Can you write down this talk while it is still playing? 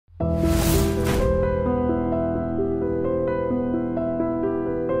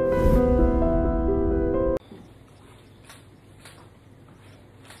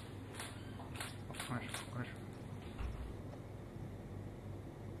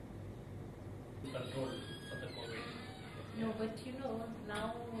Control for the COVID. No, but now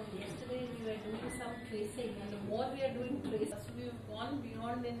yesterday we were doing some tracing, and the more we are doing tracing, so we have gone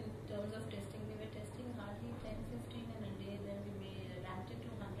beyond in terms of testing. We were testing hardly 10-15 in a day, then we ramped it to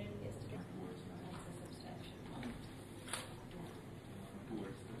 100 yesterday. That's a substantial amount.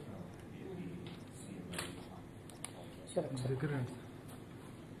 Towards the Sure.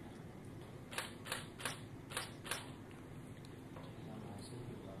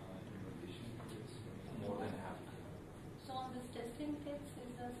 more than half. So on this testing kits,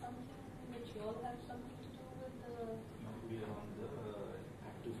 is there something which you all have something to do with the? We are on the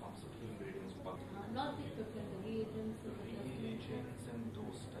active pharmaceutical ingredients part. Not the equipment, the reagents. Reagents and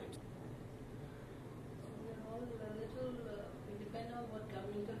those types. So we're all a little, we depend on what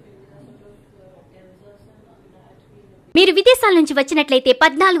government of India sort of tells us, and on that మీరు విదేశాల నుంచి వచ్చినట్లయితే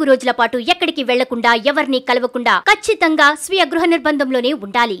 14 రోజుల పాటు ఎక్కడికి వెళ్లకుండా ఎవరిని కలవకుండా ఖచ్చితంగా స్వీయ గృహ నిర్బంధంలోనే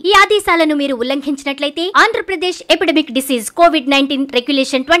ఉండాలి. ఈ ఆదేశాలను మీరు ఉల్లంఘించినట్లయితే Andhra Pradesh epidemic disease COVID-19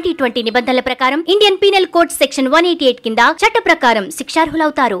 regulation 2020 నిబంధనల ప్రకారం ఇండియన్ పీనల్ కోడ్ సెక్షన్ 188 కింద చట్ట ప్రకారం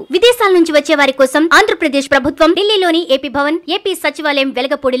శిక్షార్హులవుతారు. విదేశాల నుంచి వచ్చే వారి కోసం ఆంధ్రప్రదేశ్ ప్రభుత్వం ఢిల్లీలోని ఏపీ భవన్, ఏపీ సచివాలయం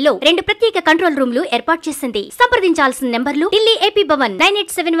వెలగపూడిలో 2 ప్రత్యేక కంట్రోల్ రూమ్లు ఏర్పాటు చేసింది. సంప్రదించాల్సిన నెంబర్లు ఢిల్లీ ఏపీ భవన్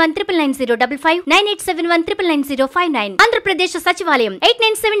 9871999055, 9871999059, ఆంధ్రప్రదేశ్ సచివాలయం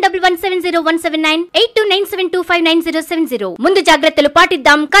 8971170179, 8297259070. ముందు జాగ్రత్తలు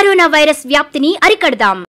పాటిద్దాం, కరోనా వైరస్ వ్యాప్తిని అరికడదాం.